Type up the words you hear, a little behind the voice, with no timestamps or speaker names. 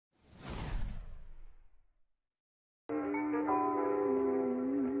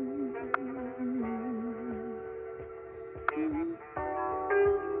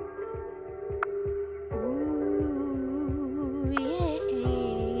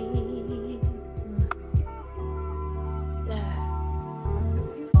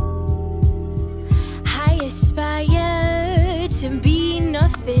to be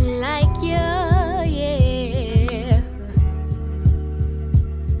nothing like you, yeah.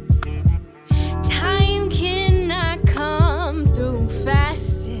 Time cannot come through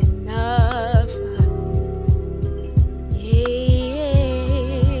fast enough, yeah.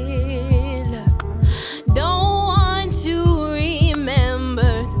 Don't want to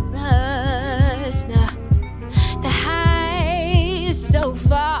remember the rush now. The high is so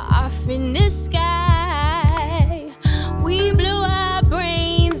far off in the sky. We blew our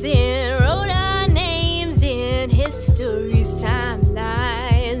brains in, wrote our names in history's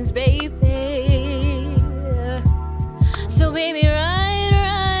timelines, baby. So baby, run,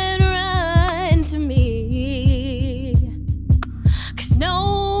 run, run to me, 'cause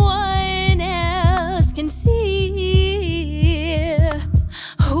no one else can see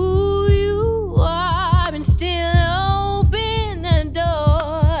who you are and still open the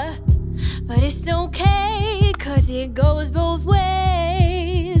door. But it's okay, 'cause it goes both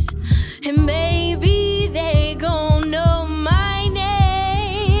ways. And maybe they gon' know my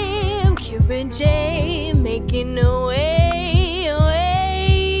name, Kira J, making a way,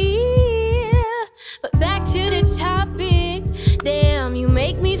 But back to the topic. Damn, you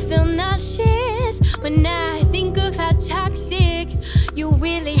make me feel nauseous when I think of how toxic you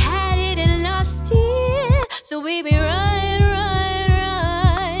really had it and lost it. So baby, run, run,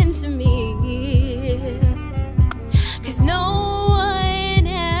 run to me, 'cause no one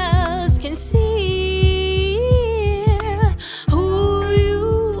else can see who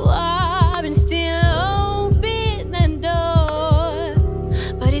you are and still open the door.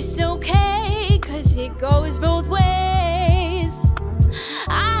 But it's okay, 'cause it goes both ways.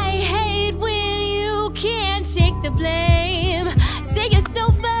 I hate when you can't take the blame. Say it's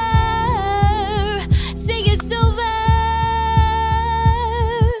over, say it's over.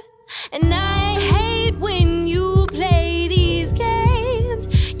 And I hate when you play these games.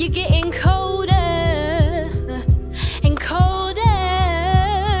 You're getting colder and colder,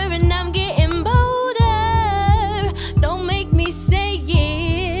 and I'm getting bolder. Don't make me say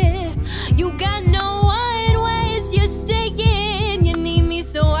it. You got no one, ways you're staying. You need me,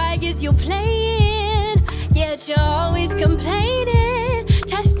 so I guess you're playing. Yet you're always complaining,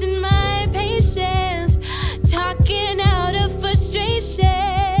 testing my patience, talking out of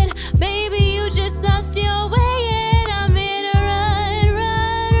frustration. Baby, you just lost your way, and I'm here to run,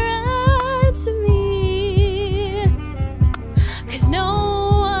 run, run to me, 'cause no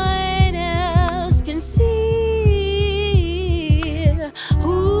one else can see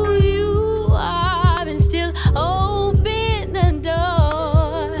who you are and still open the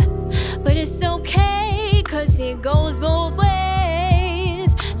door. But it's okay, 'cause it goes both ways.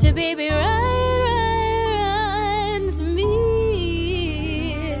 So baby, run, run to me.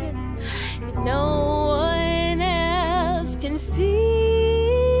 No one else can see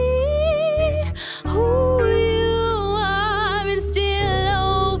who you are and still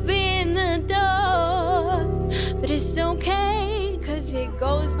open the door. But it's okay, 'cause it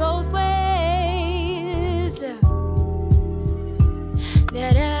goes both ways. Da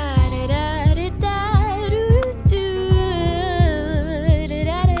da da da da da do do da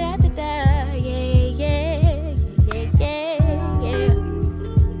da da da da, yeah yeah yeah yeah yeah.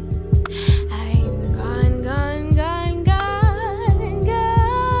 I'm gone, gone, gone, gone,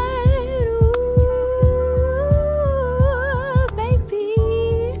 gone, ooh, baby.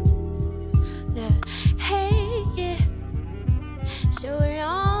 Hey, yeah. So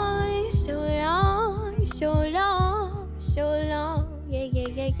long, so long, so long, so long, yeah, yeah,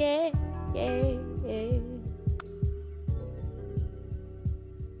 yeah, yeah, yeah, yeah.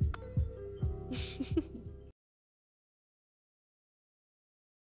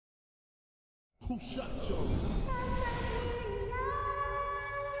 Who shot you?